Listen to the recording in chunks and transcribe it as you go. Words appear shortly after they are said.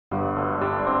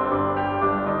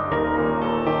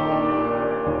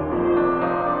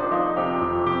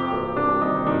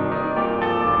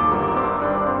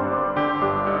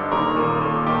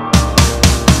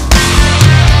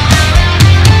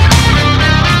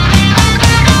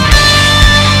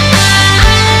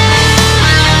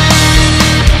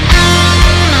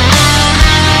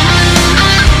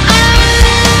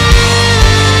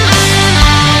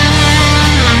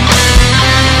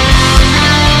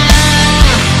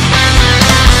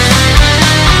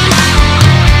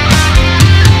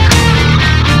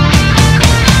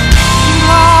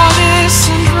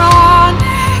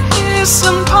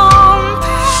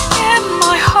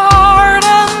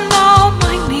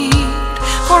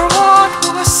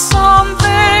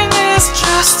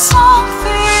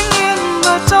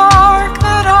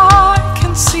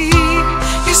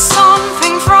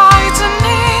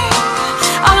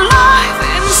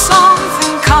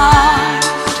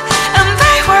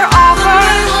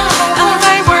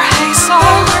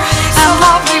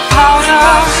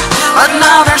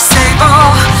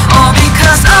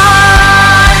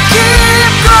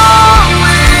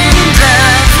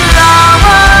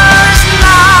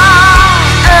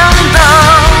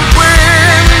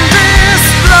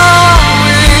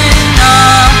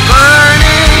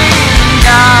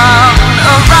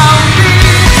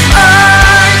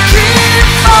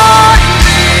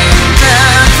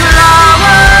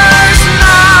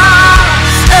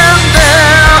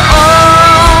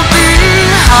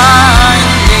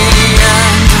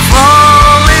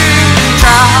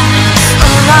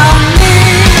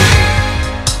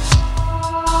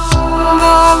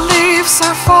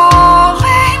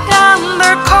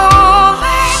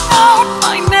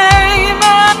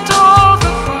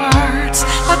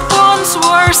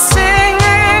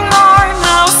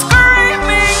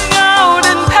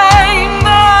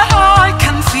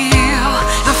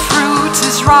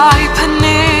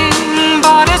ripening,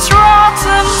 but it's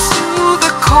rotten to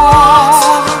the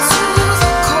core.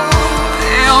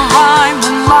 Pale rhyme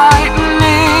and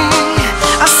lightning,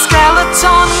 a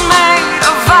skeleton made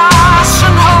of ash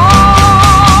and horror.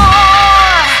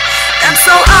 And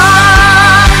so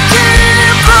I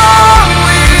keep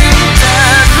growing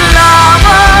dead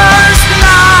flowers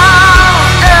now,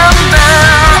 and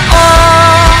they're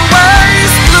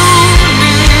always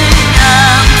blooming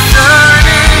and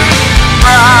turning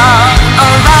brown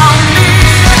around me.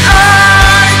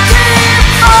 I keep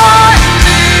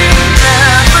finding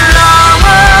dead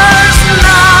flowers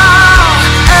now,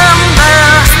 and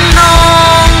there's no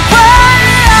way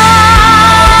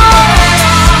out,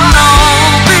 no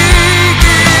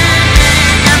beginning,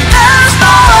 and there's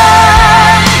no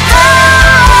end.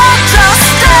 They're just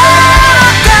dead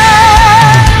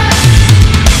again.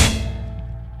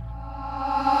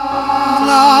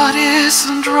 Blood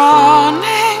isn't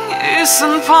running,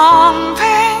 isn't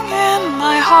pumping in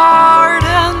my heart,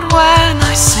 and when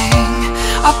I sing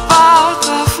about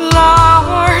the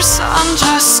flowers, I'm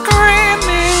just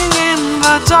screaming in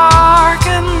the dark.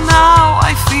 And now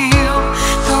I feel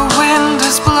the wind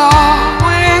is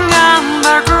blowing, and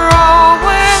they're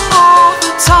growing all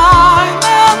the time,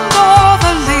 and all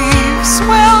the leaves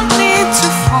will need to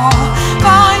fall.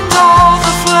 Find all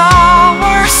the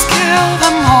flowers, kill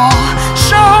them all.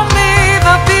 Show me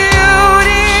the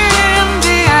beauty in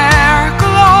the air,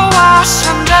 glow ash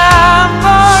and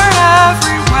amber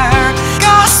everywhere,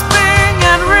 gasping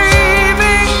and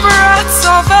breathing breaths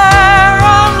of air,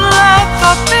 and let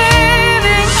the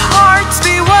beating hearts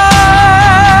beware.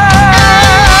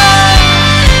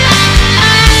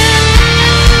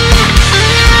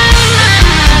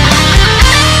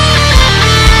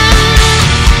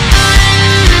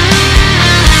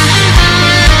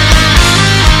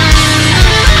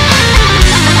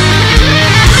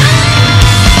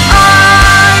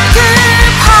 I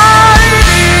keep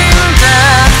hiding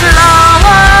dead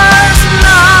flowers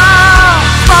now,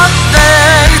 but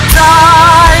they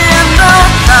die in the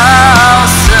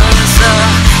thousands, a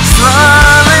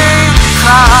swirling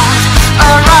cloud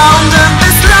around